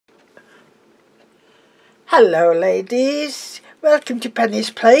Hello ladies, welcome to Penny's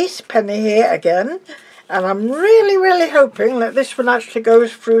Place. Penny here again, and I'm really hoping that this one actually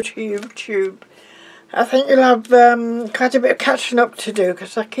goes through to YouTube. I think you'll have quite a bit of catching up to do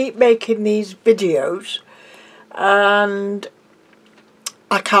because I keep making these videos and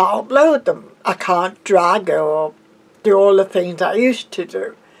I can't upload them. I can't drag or do all the things that I used to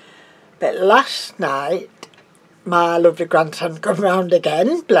do. But last night my lovely grandson come round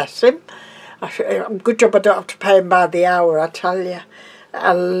again, bless him. Good job I don't have to pay him by the hour, I tell you.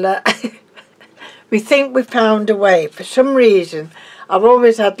 We think we found a way. For some reason, I've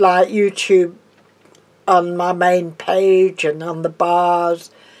always had like YouTube on my main page and on the bars,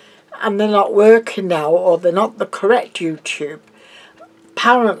 and they're not working now, or they're not the correct YouTube.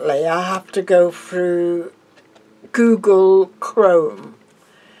 Apparently, I have to go through Google Chrome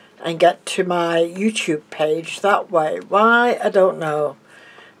and get to my YouTube page that way. Why? I don't know.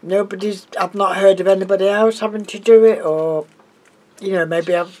 I've not heard of anybody else having to do it, or, you know,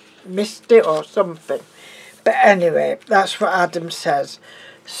 maybe I've missed it or something. But anyway, that's what Adam says.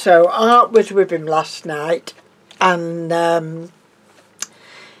 So Art was with him last night, and I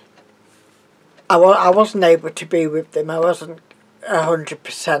wasn't able to be with them. I wasn't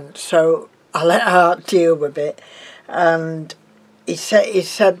 100%, so I let Art deal with it. And he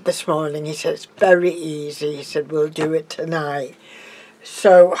said this morning, he said it's very easy. He said we'll do it tonight.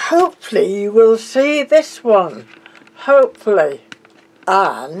 So hopefully you will see this one, hopefully.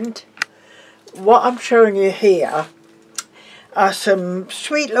 And what I'm showing you here are some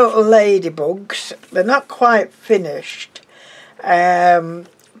sweet little ladybugs. They're not quite finished, but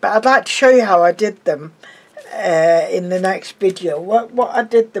I'd like to show you how I did them in the next video. What I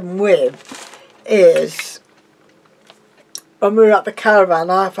did them with is, when we were at the caravan,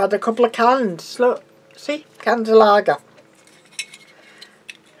 I've had a couple of cans. Look, see, cans of lager.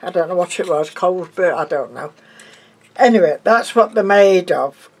 I don't know what it was, cold, but I don't know. Anyway, that's what they're made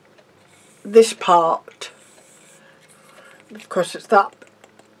of. This part, of course, it's that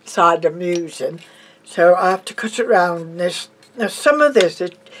side I'm using, so I have to cut it round. Now some of this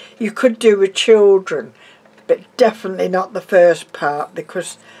you could do with children, but definitely not the first part,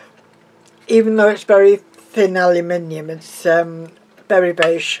 because even though it's very thin aluminium, it's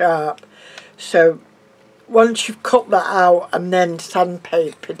very sharp. So once you've cut that out and then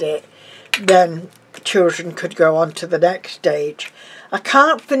sandpapered it, then the children could go on to the next stage. I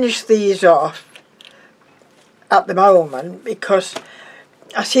can't finish these off at the moment because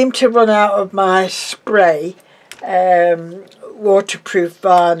I seem to run out of my spray, waterproof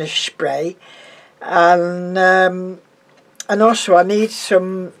varnish spray, and also I need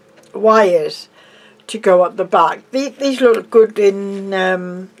some wires to go at the back. These look good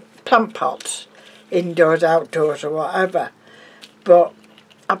in plant pots, indoors, outdoors, or whatever. But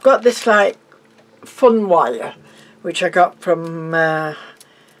I've got this like fun wire, which I got from I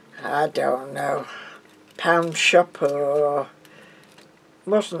don't know, pound shop, or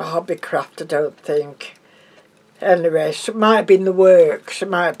wasn't a Hobbycraft, I don't think. Anyway, so it might have been the works. It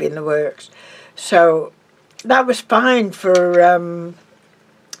might have been the works. So that was fine for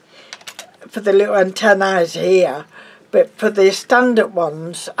the little antennae here. But for the stand-up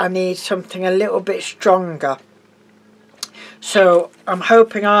ones, I need something a little bit stronger. So I'm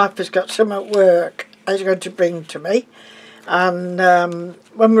hoping Arthur's got some at work he's going to bring to me. And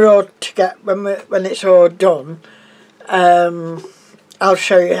when it's all done, I'll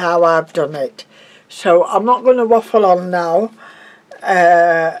show you how I've done it. So I'm not going to waffle on now.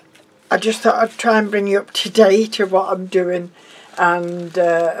 I just thought I'd try and bring you up to date of what I'm doing. And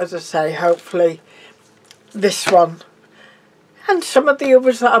as I say, hopefully this one and some of the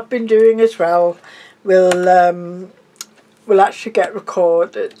others that I've been doing as well will actually get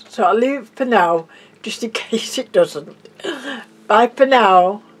recorded. So I'll leave it for now, just in case it doesn't. Bye for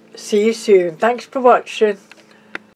now. See you soon. Thanks for watching.